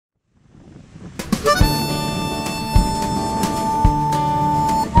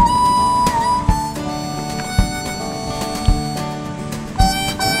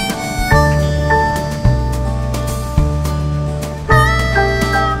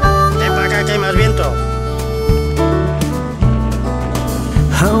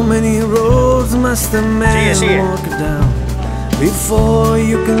must a man walk down before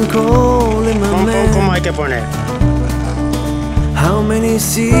you can call him a man? ¿Cómo hay que poner? How many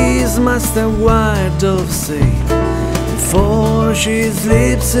seas must a white dove say before she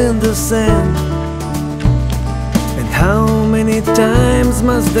sleeps in the sand? And how many times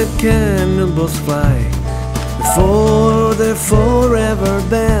must the cannonballs fly before they're forever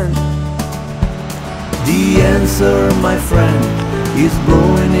banned? The answer, my friend, is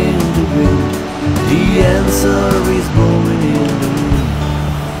blowing in the wind. The answer is blowing in the wind.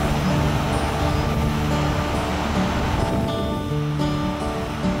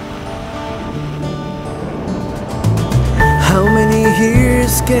 How many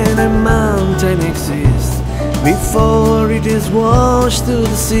years can a mountain exist before it is washed to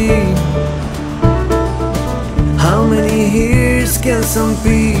the sea? How many years can some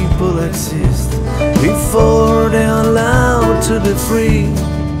people exist before they are allowed to be free?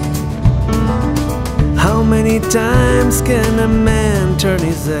 How many times can a man turn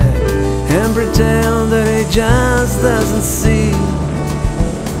his head and pretend that he just doesn't see?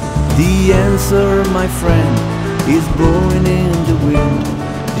 The answer, my friend, is blowing in the wind.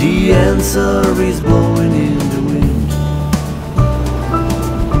 The answer is blowing in the wind.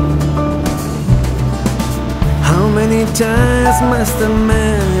 How many times must a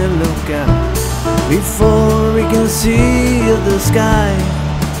man look out before he can see the sky?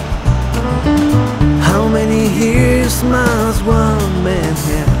 How many years must one man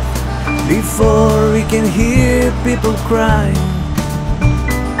have before he can hear people cry?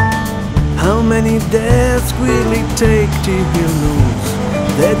 How many deaths will it take till he knows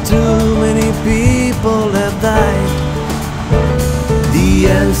that too many people have died? The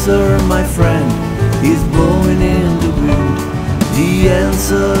answer, my friend, is blowing in the wind. The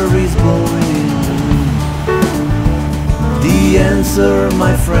answer is blowing in the wind. The answer,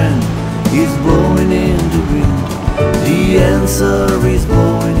 my friend, is blowing in the wind. The answer is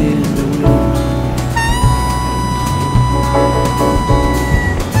blowing in the wind.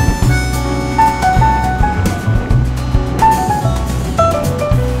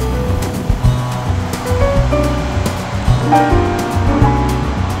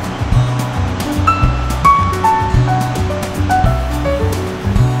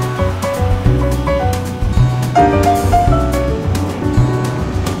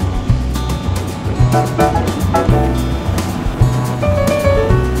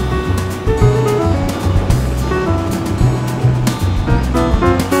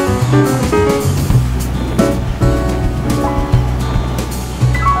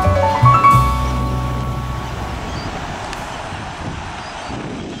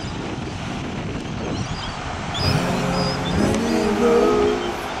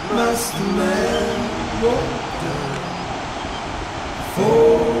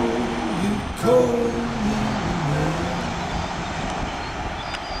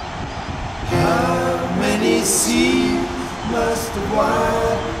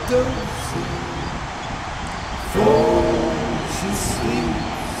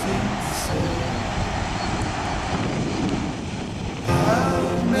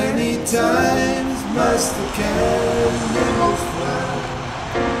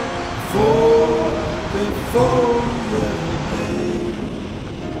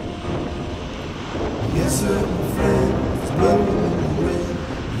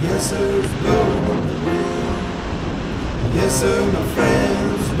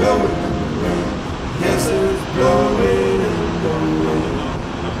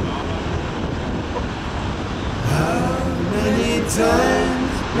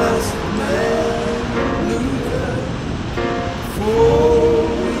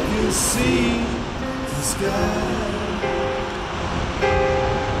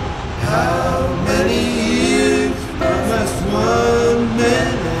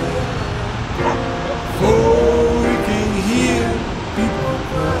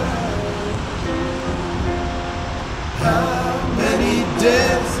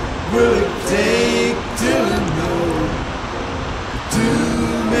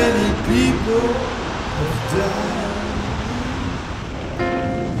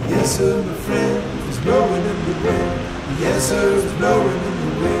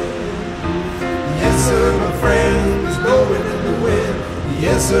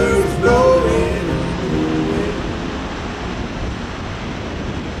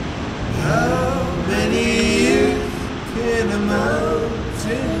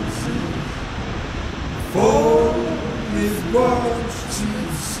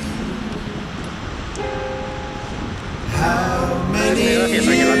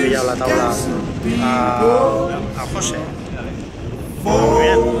 Gracias a que le ha pillado la tabla a José. Muy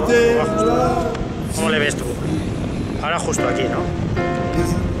bien, lo ha ajustado. ¿Cómo le ves tú? Ahora justo aquí, ¿no?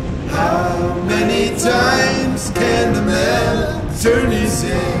 How many times can the man turn his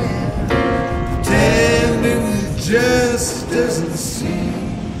head, pretending he just doesn't see?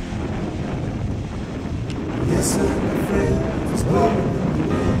 Yes, sir, my friend, it's blowing in the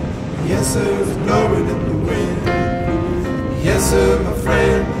wind. Yes, sir, it's blowing in the wind. Yes, sir, my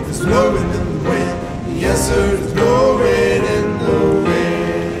friend, it's blowing in the wind. Yes, sir, it's blowing in the wind.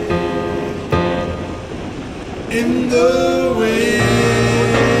 In the